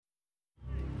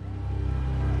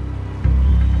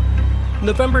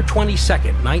November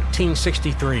 22nd,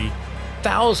 1963,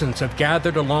 thousands have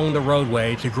gathered along the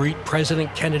roadway to greet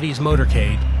President Kennedy's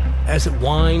motorcade as it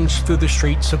winds through the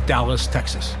streets of Dallas,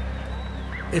 Texas.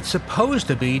 It's supposed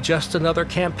to be just another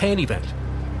campaign event,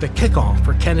 the kickoff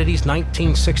for Kennedy's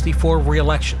 1964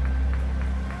 re-election.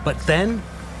 But then,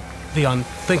 the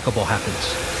unthinkable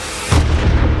happens.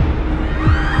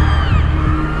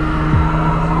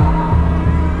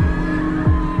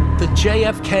 The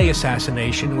JFK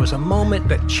assassination was a moment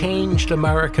that changed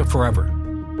America forever,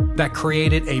 that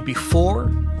created a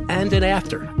before and an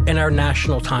after in our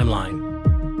national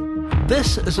timeline.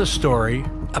 This is a story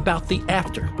about the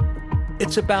after.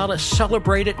 It's about a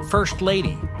celebrated First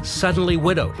Lady suddenly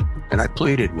widowed. And I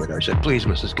pleaded with her. I said, please,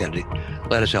 Mrs. Kennedy,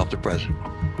 let us help the president.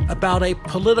 About a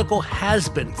political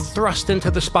has-been thrust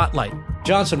into the spotlight.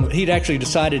 Johnson, he'd actually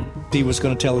decided he was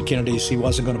going to tell the Kennedys he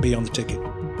wasn't going to be on the ticket.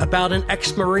 About an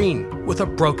ex-Marine with a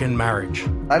broken marriage.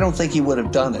 I don't think he would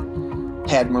have done it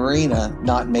had Marina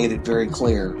not made it very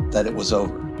clear that it was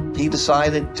over. He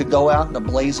decided to go out in a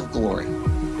blaze of glory,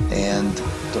 and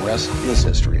the rest is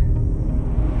history.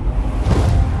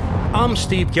 I'm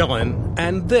Steve Gillen,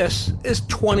 and this is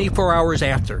 24 Hours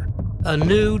After, a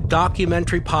new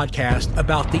documentary podcast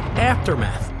about the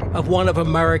aftermath of one of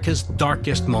America's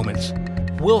darkest moments.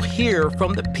 We'll hear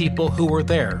from the people who were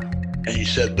there. And he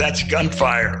said, that's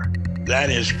gunfire.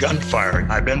 That is gunfire.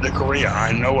 I've been to Korea.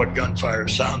 I know what gunfire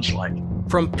sounds like.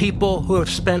 From people who have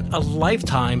spent a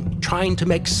lifetime trying to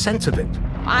make sense of it.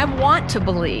 I want to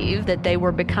believe that they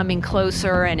were becoming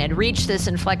closer and had reached this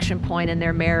inflection point in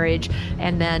their marriage,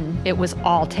 and then it was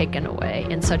all taken away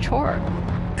in such horror.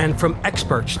 And from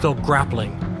experts still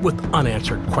grappling with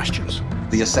unanswered questions.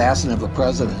 The assassin of the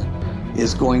president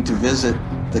is going to visit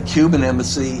the Cuban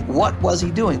embassy. What was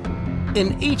he doing?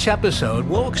 In each episode,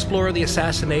 we'll explore the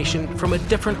assassination from a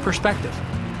different perspective,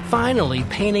 finally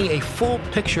painting a full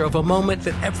picture of a moment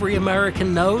that every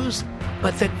American knows,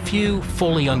 but that few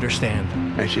fully understand.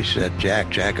 And she said,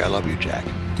 Jack, I love you, Jack.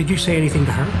 Did you say anything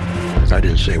to her? I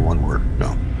didn't say one word,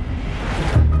 no.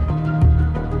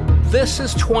 This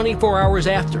is 24 Hours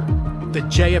After, the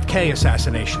JFK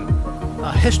assassination,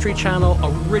 a History Channel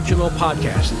original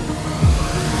podcast.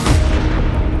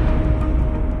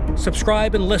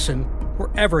 Subscribe and listen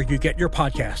wherever you get your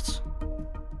podcasts.